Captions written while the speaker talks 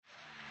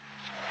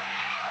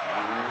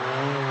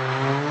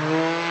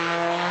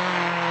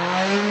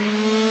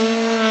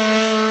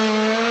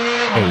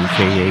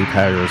aka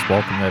Patters.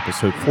 Welcome to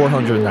episode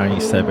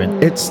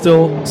 497. It's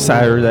still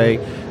Saturday.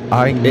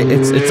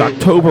 It's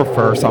October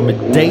 1st. I'm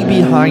a day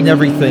behind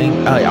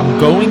everything. I'm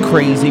going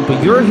crazy,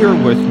 but you're here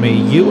with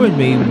me. You and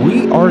me,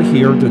 we are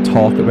here to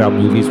talk about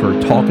movies.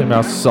 We're talking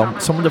about some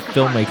of the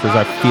filmmakers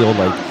I feel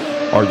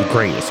like are the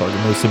greatest, are the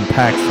most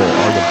impactful,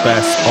 are the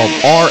best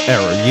of our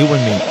era. You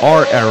and me,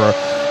 our era.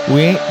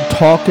 We ain't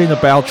talking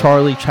about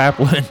Charlie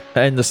Chaplin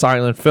and the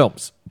silent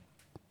films,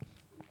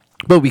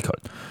 but we could.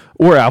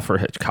 Or Alfred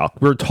Hitchcock.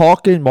 We're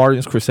talking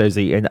Martin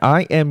Scorsese, and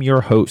I am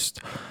your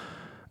host,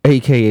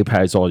 aka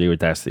Pat's Audio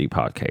Audacity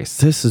Podcast.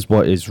 This is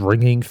what is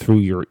ringing through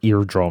your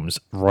eardrums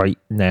right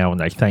now,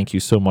 and I thank you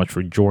so much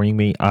for joining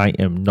me. I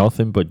am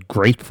nothing but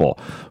grateful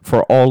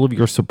for all of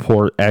your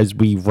support as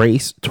we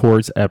race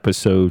towards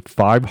episode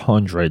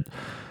 500,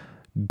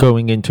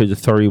 going into the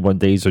 31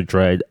 Days of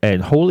Dread.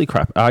 And holy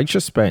crap, I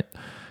just spent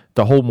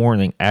the whole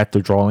morning at the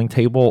drawing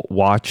table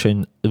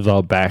watching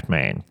The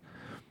Batman.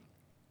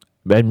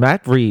 And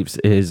Matt Reeves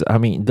is,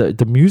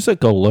 the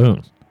music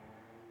alone,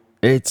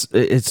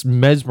 it's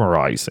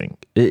mesmerizing.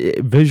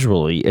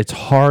 Visually, it's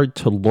hard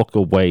to look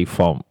away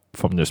from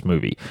this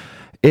movie.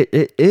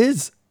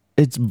 It's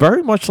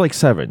very much like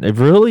Seven. It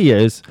really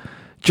is.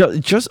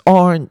 Just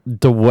on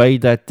the way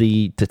that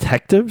the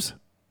detectives,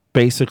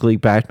 basically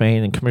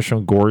Batman and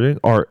Commissioner Gordon,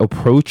 are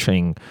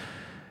approaching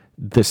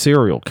the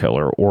serial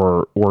killer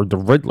or the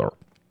Riddler.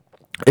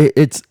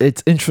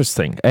 It's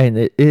interesting, and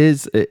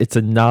it's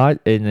a nod,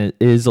 and it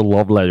is a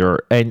love letter,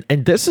 and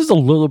this is a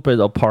little bit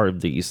a part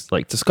of these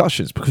like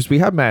discussions, because we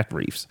have Matt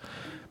Reeves,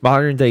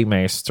 modern day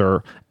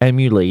master,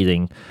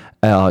 emulating,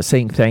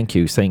 saying thank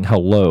you, saying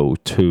hello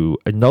to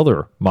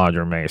another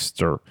modern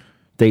master,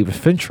 David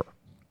Fincher,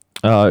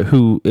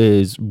 who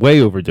is way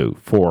overdue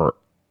for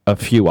a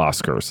few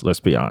Oscars.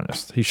 Let's be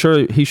honest. He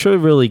should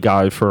have really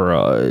got for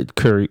a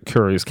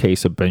Curious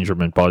Case of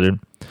Benjamin Button.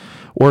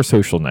 Or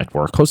Social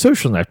Network. Because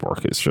Social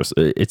Network is just,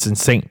 it's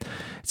insane.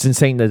 It's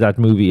insane that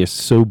movie is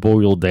so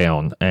boiled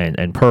down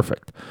and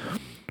perfect.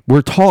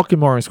 We're talking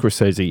Martin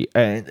Scorsese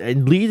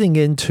and leading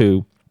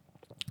into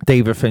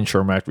David Fincher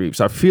and Matt Reeves.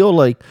 I feel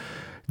like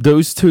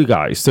those two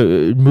guys,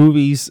 so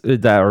movies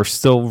that are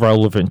still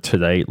relevant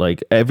today,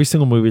 like every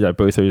single movie that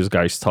both of those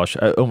guys touch,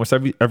 almost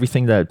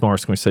everything that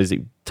Martin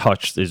Scorsese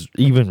touched is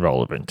even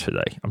relevant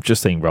today. I'm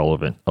just saying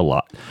relevant a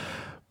lot.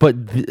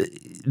 But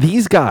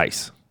these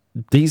guys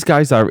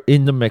that are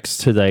in the mix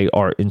today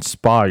are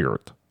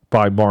inspired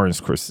by Martin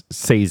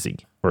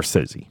Scorsese or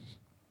Scorsese.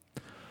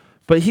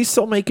 But he's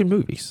still making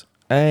movies.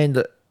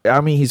 And,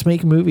 he's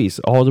making movies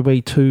all the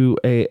way to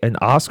an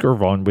Oscar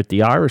run with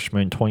The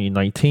Irishman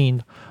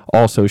 2019.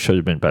 Also should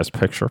have been Best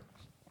Picture.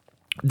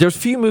 There's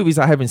few movies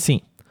I haven't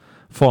seen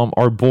from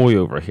our boy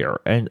over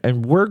here.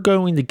 And we're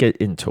going to get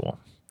into them.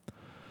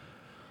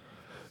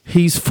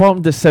 He's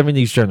from the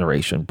 70s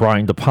generation.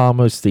 Brian De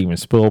Palma, Steven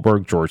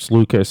Spielberg, George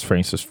Lucas,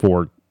 Francis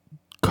Ford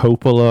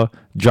Coppola,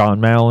 John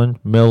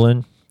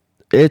Millen.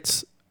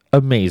 It's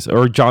amazing.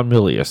 Or John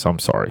Milius, I'm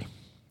sorry.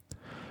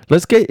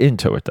 Let's get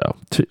into it, though.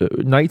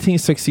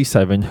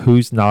 1967,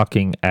 Who's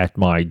Knocking at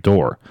My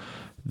Door?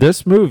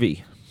 This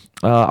movie,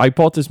 I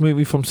bought this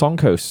movie from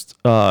Suncoast.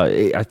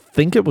 I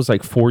think it was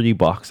like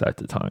 $40 at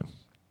the time.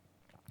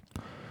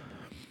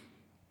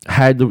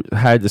 Had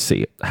to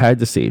see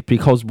it.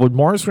 Because what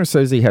Martin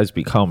Scorsese has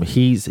become,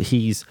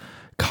 he's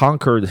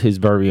conquered his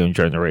very own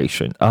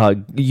generation.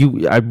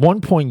 You at one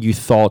point you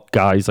thought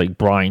guys like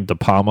Brian De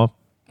Palma,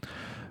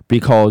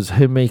 because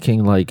him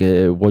making like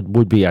what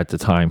would be at the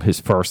time his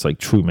first like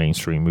true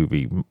mainstream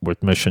movie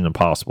with Mission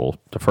Impossible,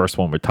 the first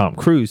one with Tom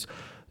Cruise,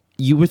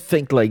 you would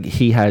think like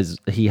he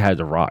had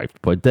arrived.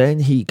 But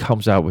then he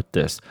comes out with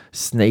this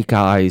Snake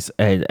Eyes,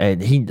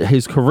 and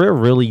his career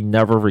really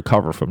never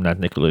recovered from that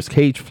Nicolas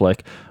Cage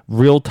flick.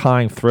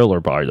 Real-time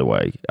thriller, by the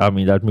way.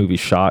 That movie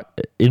shot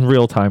in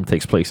real time,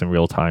 takes place in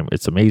real time.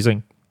 It's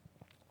amazing.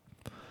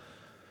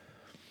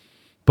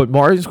 But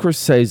Martin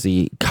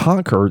Scorsese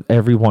conquered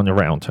everyone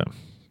around him.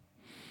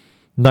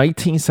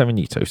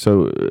 1972,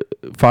 so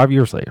 5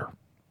 years later,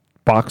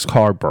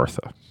 Boxcar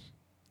Bertha.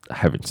 I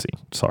haven't seen,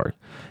 sorry.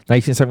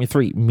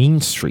 1973, Mean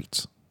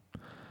Streets.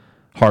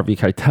 Harvey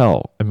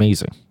Keitel,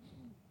 amazing.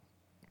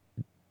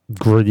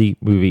 Gritty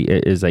movie.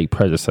 It is a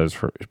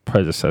predecessor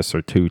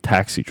to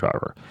Taxi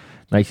Driver.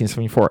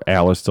 1974,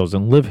 Alice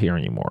Doesn't Live Here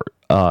Anymore.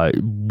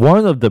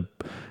 One of the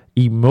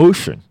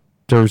emotion,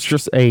 there's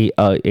just a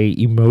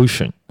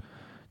emotion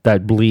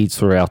that bleeds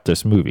throughout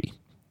this movie.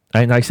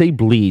 And I say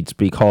bleeds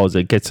because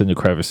it gets into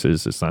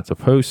crevices it's not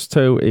supposed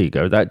to. There you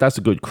go. That's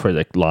a good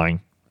critic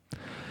line.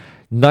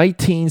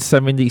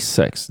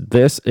 1976.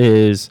 This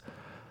is,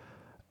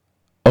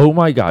 oh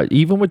my God,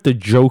 even with the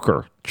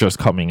Joker just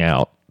coming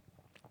out,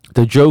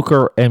 the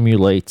Joker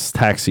emulates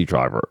Taxi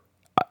Driver.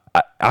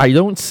 I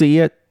don't see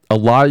it. A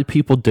lot of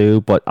people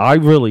do, but I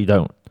really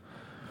don't.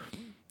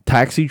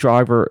 Taxi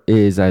Driver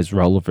is as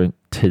relevant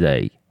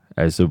today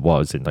as it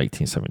was in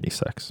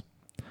 1976.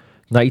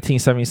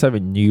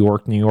 1977, New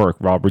York,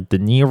 Robert De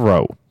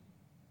Niro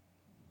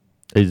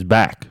is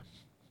back.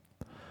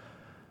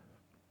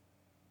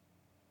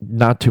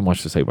 not too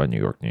much to say about New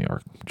York, New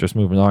York. Just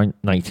moving on.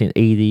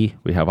 1980,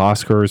 we have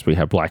Oscars. We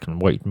have black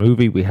and white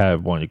movie. We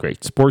have one of the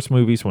great sports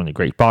movies, one of the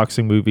great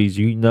boxing movies.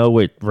 You know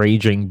it,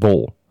 Raging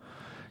Bull.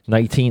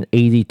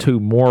 1982,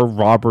 more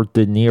Robert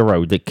De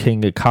Niro, the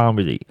king of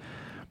comedy.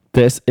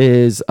 This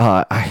is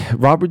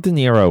Robert De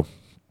Niro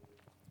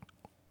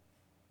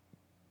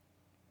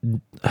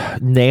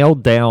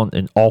nailed down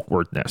an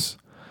awkwardness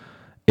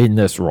in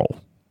this role.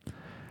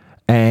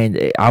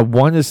 And I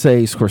want to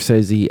say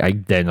Scorsese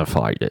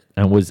identified it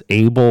and was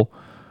able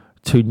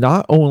to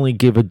not only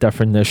give a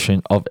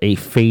definition of a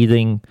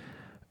fading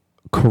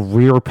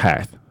career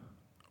path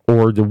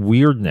or the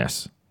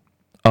weirdness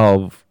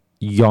of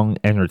young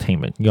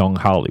entertainment, young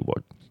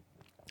Hollywood,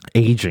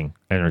 aging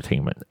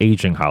entertainment,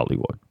 aging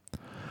Hollywood,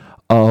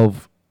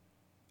 of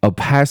a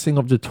passing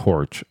of the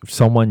torch, of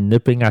someone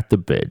nipping at the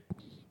bit.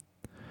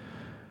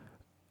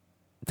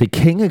 The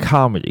king of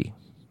comedy,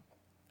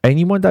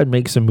 anyone that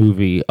makes a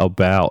movie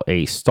about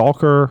a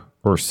stalker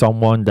or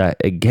someone that,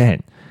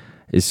 again,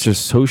 is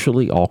just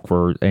socially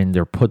awkward and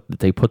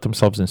they put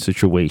themselves in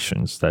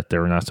situations that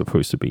they're not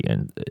supposed to be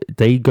in,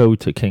 they go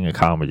to king of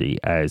comedy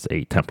as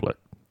a template.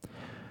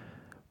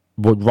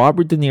 What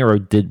Robert De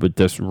Niro did with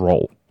this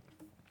role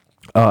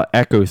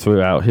echoes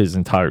throughout his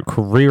entire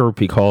career,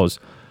 because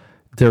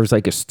there's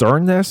like a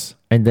sternness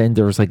and then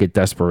there's like a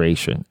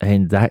desperation,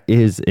 and that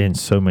is in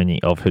so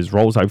many of his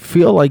roles. I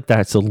feel like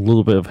that's a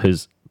little bit of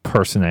his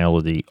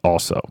personality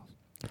also.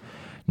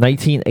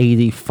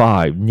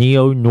 1985,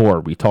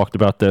 neo-noir. We talked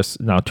about this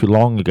not too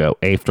long ago.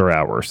 After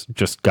Hours.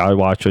 Just gotta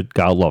watch it,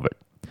 gotta love it.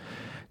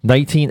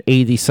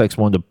 1986,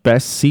 one of the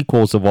best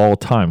sequels of all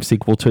time.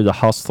 Sequel to The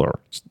Hustler.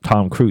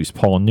 Tom Cruise,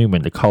 Paul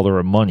Newman, The Color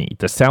of Money.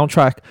 The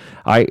soundtrack,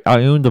 I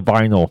own the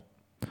vinyl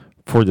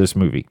for this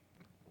movie.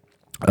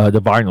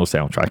 The vinyl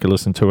soundtrack. I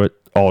listen to it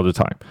all the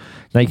time.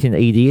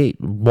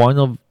 1988, one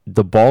of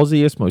the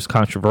ballsiest, most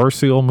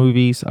controversial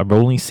movies. I've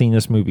only seen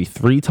this movie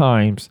 3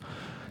 times.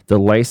 The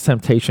Last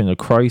Temptation of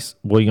Christ,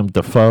 William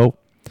Dafoe.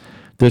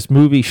 This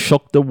movie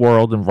shook the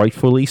world, and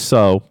rightfully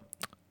so.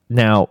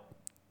 Now,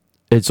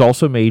 it's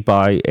also made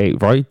by a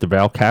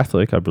devout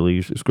Catholic, I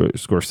believe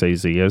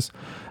Scorsese is.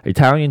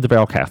 Italian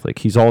devout Catholic.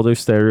 He's all those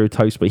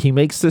stereotypes, but he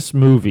makes this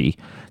movie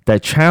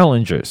that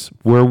challenges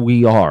where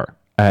we are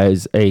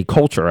as a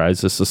culture,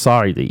 as a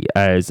society,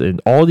 as an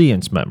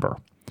audience member.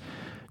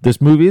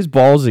 This movie is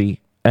ballsy,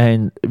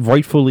 and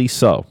rightfully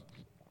so.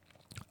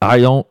 I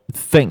don't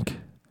think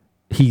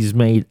he's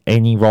made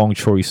any wrong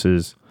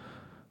choices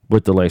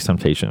with The Last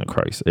Temptation of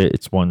Christ.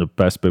 It's one of the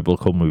best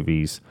biblical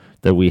movies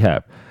that we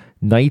have.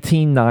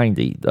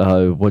 1990,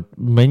 what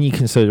many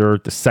consider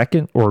the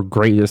second or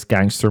greatest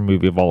gangster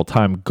movie of all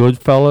time,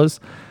 Goodfellas.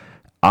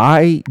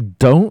 I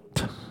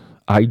don't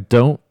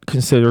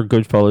consider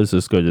Goodfellas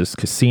as good as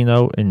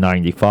Casino in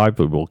 95,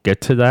 but we'll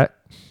get to that.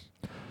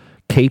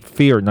 Cape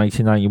Fear,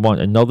 1991,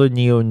 another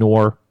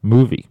neo-noir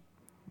movie,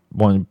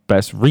 one of the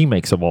best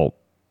remakes of all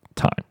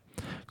time.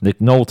 Nick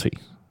Nolte,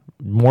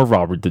 more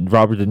Robert De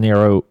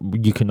Niro,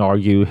 you can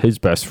argue his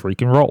best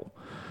freaking role.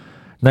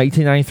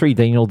 1993,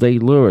 Daniel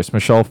Day-Lewis,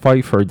 Michelle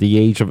Pfeiffer, The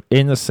Age of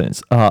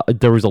Innocence.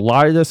 There was a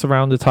lot of this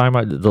around the time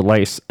of The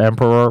Last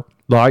Emperor, a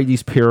lot of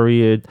these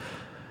period,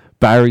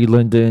 Barry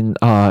Lyndon,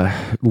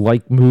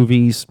 like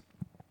movies.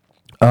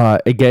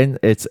 Again,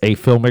 it's a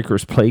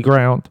filmmaker's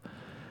playground.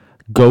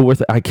 Go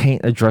with it. I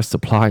can't address the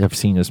plot. I've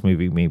seen this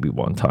movie maybe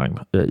one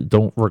time.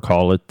 Don't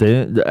recall it.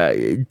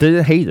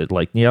 Didn't hate it.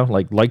 Like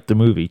the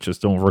movie.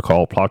 Just don't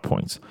recall plot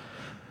points.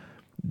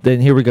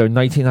 Then here we go.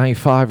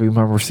 1995. I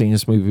remember seeing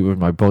this movie with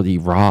my buddy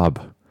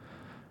Rob.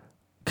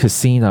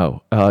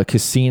 Casino.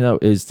 Casino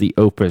is the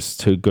opus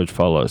to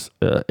Goodfellas.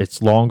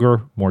 It's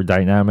longer, more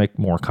dynamic,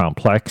 more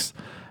complex.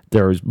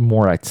 There's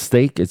more at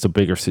stake. It's a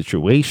bigger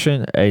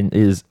situation and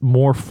is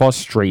more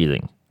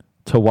frustrating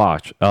to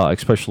watch,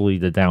 especially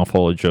the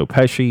downfall of Joe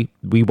Pesci.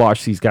 We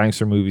watch these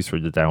gangster movies for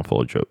the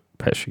downfall of Joe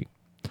Pesci.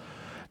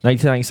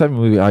 1997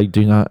 movie I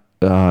do not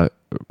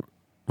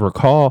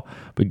recall,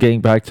 but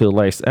getting back to The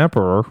Last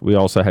Emperor, we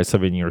also had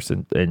 7 years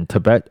in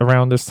Tibet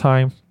around this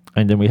time,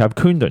 and then we have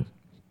Kundun.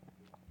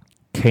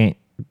 Can't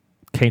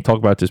talk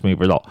about this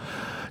movie at all.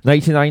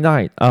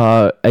 1999,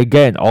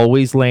 again,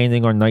 always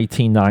landing on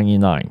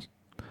 1999.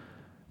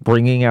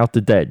 Bringing Out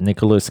the Dead,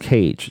 Nicolas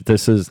Cage.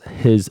 This is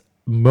his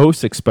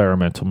most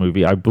experimental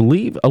movie. I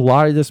believe a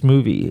lot of this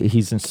movie,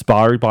 he's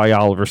inspired by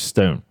Oliver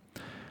Stone.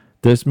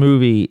 This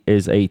movie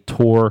is a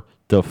tour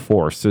de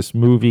force. This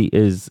movie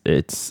is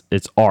it's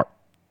art.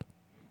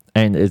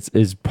 And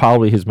it's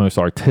probably his most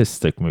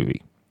artistic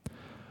movie.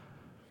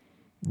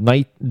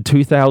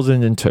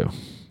 2002.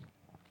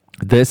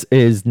 This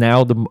is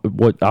now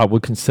what I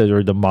would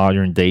consider the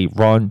modern day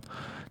run.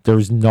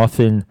 There's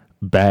nothing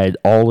bad.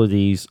 All of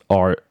these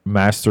are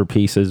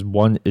masterpieces.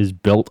 One is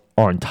built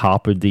on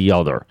top of the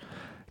other.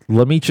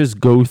 Let me just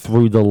go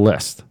through the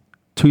list.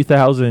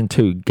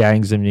 2002,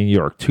 Gangs of New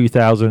York.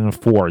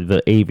 2004,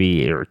 The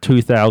Aviator.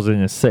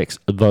 2006,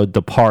 The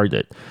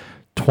Departed.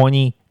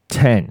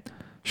 2010,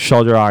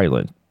 Shutter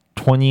Island.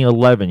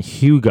 2011,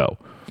 Hugo.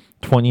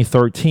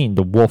 2013,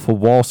 The Wolf of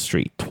Wall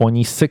Street.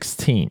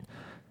 2016,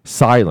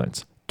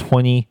 Silence,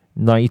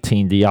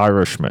 2019, The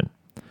Irishman.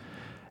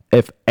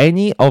 If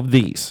any of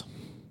these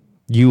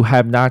you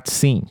have not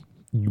seen,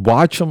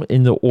 watch them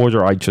in the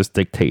order I just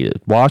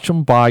dictated. Watch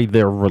them by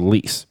their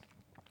release.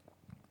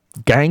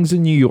 Gangs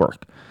in New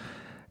York.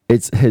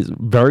 It's his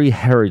very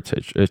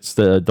heritage. It's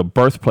the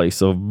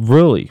birthplace of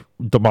really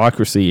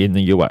democracy in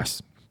the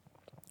U.S.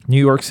 New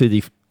York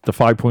City, the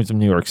 5 points of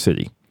New York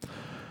City.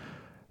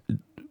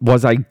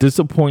 Was I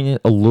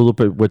disappointed a little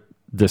bit with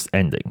this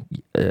ending?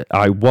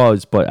 I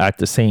was, but at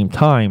the same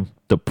time,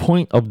 the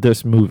point of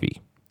this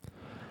movie,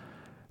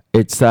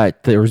 it's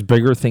that there's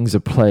bigger things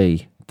at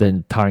play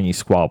than tiny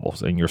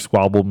squabbles, and your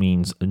squabble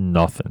means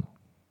nothing.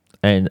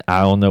 And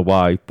I don't know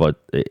why,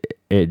 but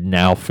it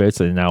now fits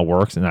and it now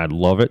works, and I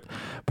love it.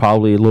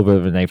 Probably a little bit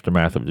of an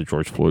aftermath of the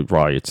George Floyd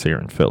riots here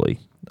in Philly,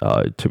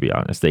 to be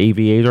honest. The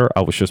Aviator,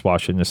 I was just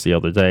watching this the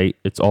other day.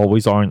 It's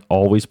always on,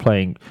 always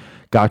playing.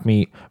 Got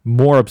me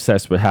more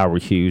obsessed with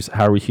Howard Hughes.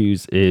 Howard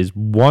Hughes is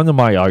one of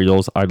my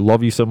idols. I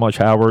love you so much,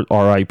 Howard.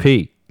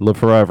 R.I.P. Live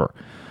forever.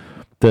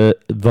 The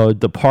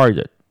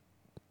Departed.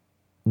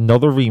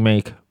 Another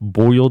remake,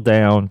 boiled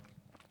down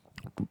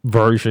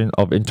version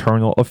of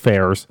Internal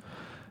Affairs.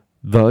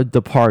 The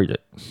Departed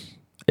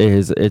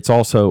it's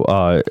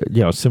also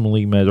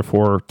similarly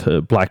metaphor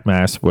to Black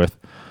Mass with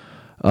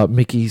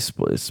Mickey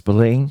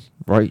Spillane,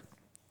 right?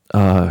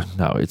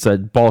 No, it's a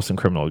Boston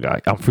criminal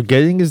guy. I'm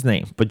forgetting his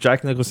name, but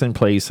Jack Nicholson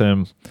plays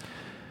him.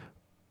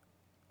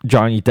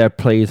 Johnny Depp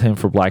played him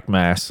for Black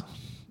Mass.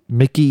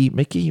 Mickey.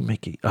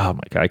 Oh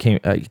my God,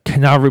 I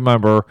cannot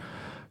remember.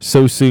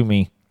 So sue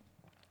me.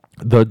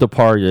 The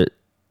Departed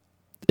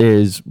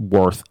is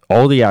worth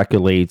all the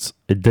accolades.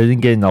 It didn't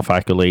get enough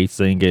accolades.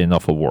 Didn't get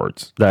enough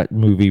awards. That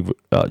movie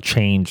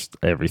changed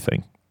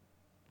everything.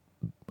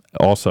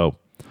 Also,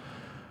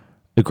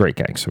 a great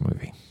gangster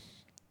movie.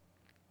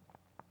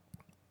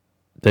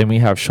 Then we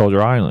have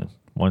Shutter Island,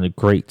 one of the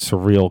great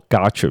surreal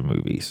gotcha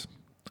movies.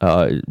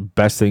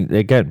 Best thing,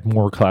 again,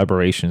 more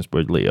collaborations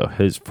with Leo.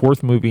 His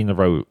fourth movie in a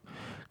row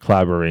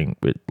collaborating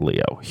with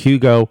Leo.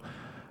 Hugo.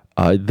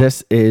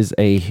 This is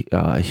a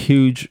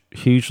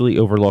hugely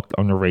overlooked,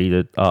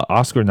 underrated,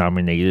 Oscar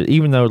nominated.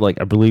 Even though,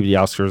 I believe the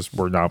Oscars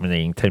were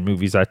nominating 10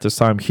 movies at this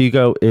time.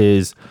 Hugo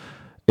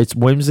it's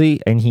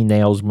whimsy, and he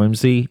nails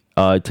whimsy.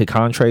 To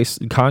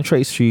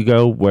contrast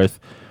Hugo with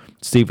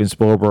Steven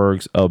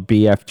Spielberg's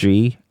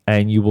BFG,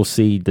 and you will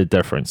see the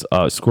difference.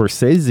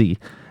 Scorsese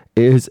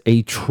is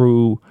a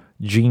true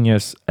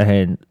genius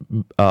and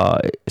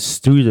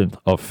student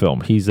of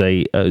film. He's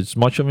as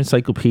much of an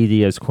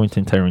encyclopedia as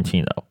Quentin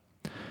Tarantino.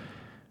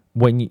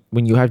 When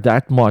you have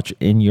that much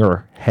in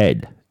your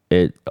head,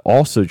 it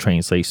also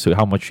translates to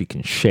how much you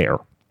can share,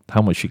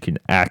 how much you can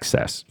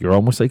access. You're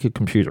almost like a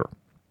computer.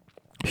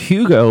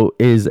 Hugo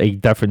is a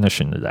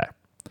definition of that.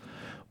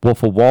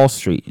 Wolf of Wall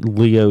Street,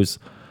 Leo's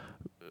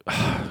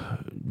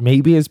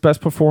maybe his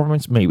best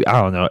performance, maybe,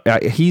 I don't know.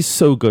 He's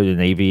so good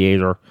in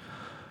Aviator.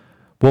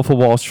 Wolf of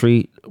Wall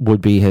Street would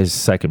be his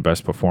second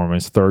best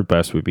performance. Third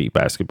best would be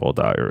Basketball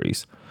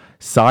Diaries.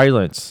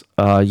 Silence.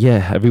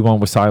 Everyone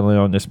was silent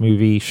on this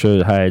movie.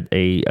 Should have had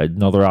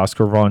another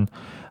Oscar run.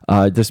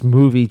 This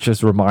movie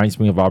just reminds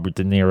me of Robert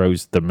De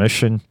Niro's The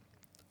Mission.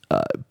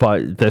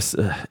 But this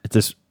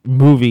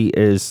movie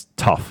is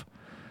tough.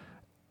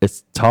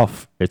 It's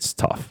tough.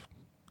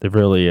 It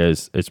really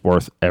is. It's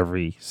worth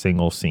every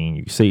single scene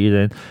you see it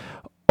in.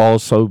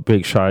 Also,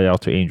 big shout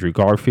out to Andrew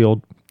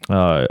Garfield.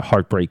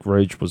 Heartbreak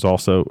Ridge was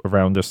also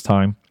around this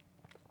time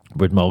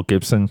with Mel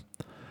Gibson.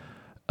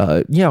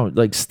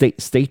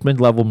 Statement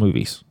level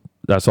movies.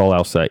 That's all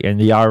I'll say. And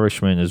The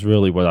Irishman is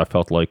really what I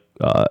felt like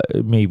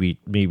maybe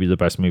the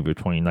best movie of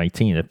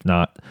 2019. If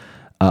not,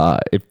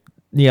 it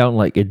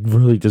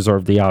really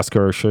deserved the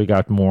Oscar. Should have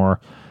got more.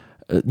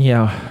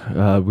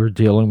 We're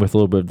dealing with a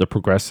little bit of the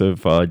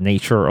progressive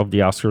nature of the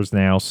Oscars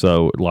now,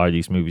 so a lot of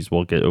these movies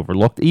will get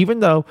overlooked. Even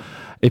though,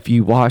 if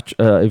you watch,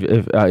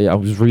 if I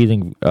was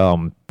reading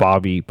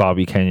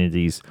Bobby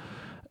Kennedy's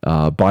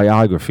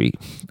biography,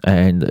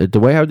 and the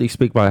way how they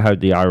speak about how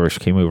the Irish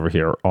came over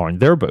here on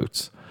their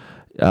boats,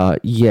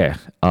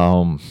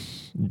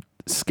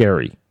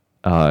 scary,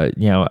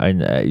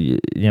 kind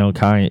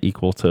of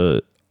equal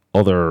to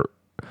other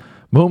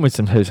moments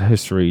in his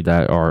history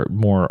that are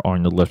more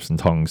on the lips and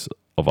tongues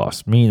of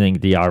us. Meaning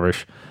the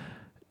Irish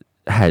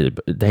had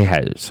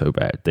it so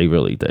bad, they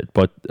really did.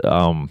 But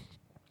and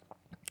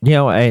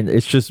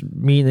it's just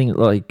meaning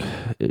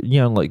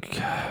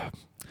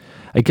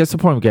I guess the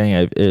point I'm getting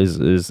at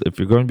is if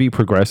you're going to be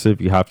progressive,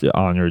 you have to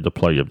honor the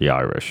plight of the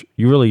Irish.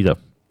 You really do.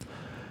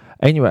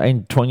 Anyway,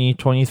 in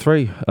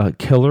 2023,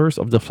 Killers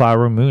of the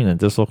Flower Moon, and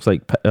this looks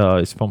like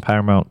it's from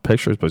Paramount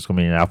Pictures, but it's going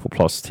to be an Apple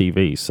Plus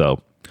TV,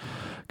 so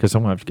because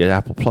I'm going to have to get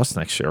Apple Plus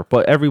next year.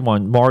 But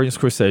everyone, Martin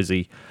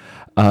Scorsese,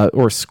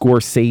 or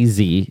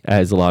Scorsese,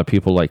 as a lot of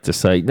people like to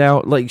say.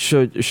 Now,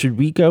 should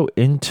we go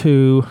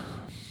into...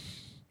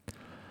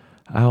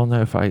 I don't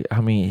know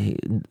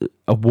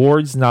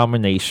awards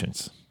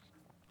nominations.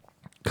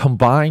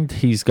 Combined,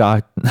 he's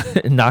got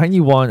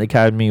 91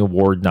 Academy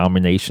Award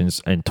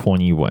nominations and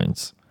 20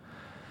 wins.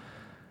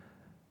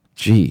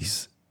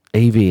 Jeez.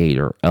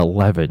 Aviator,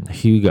 11.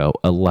 Hugo,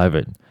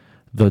 11.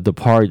 The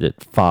Departed,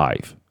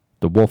 5.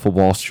 The Wolf of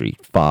Wall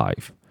Street,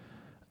 5.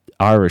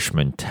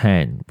 Irishman,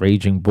 10.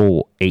 Raging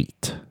Bull,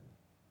 8.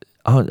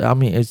 I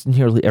mean, it's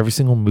nearly every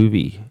single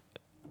movie,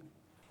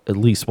 at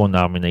least one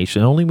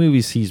nomination. The only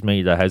movies he's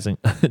made that hasn't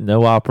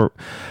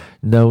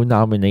no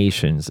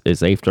nominations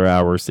is After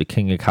Hours, The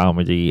King of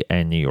Comedy,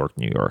 and New York,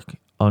 New York.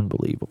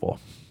 Unbelievable.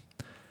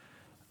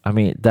 I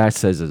mean, that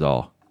says it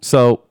all.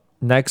 So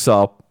next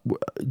up,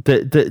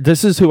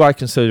 this is who I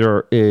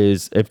consider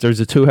is, if there's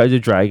a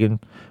two-headed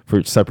dragon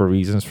for separate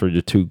reasons, for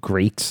the two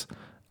greats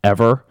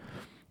ever,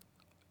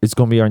 it's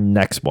going to be our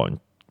next one.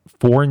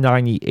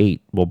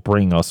 498 will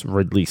bring us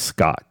Ridley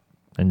Scott.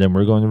 And then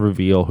we're going to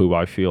reveal who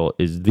I feel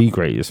is the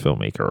greatest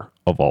filmmaker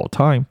of all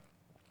time.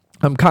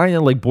 I'm kind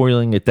of like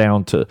boiling it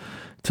down to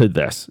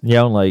this. You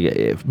know, like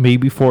if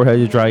maybe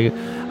Four-Headed Dragon.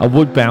 I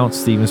would bounce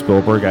Steven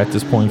Spielberg at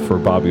this point for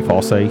Bobby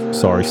Fosse.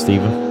 Sorry,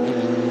 Steven.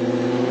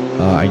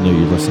 I know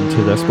you listen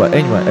to this. But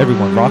anyway,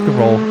 everyone, rock and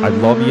roll. I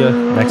love you.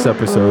 Next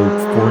episode,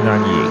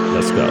 498.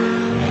 Let's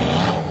go.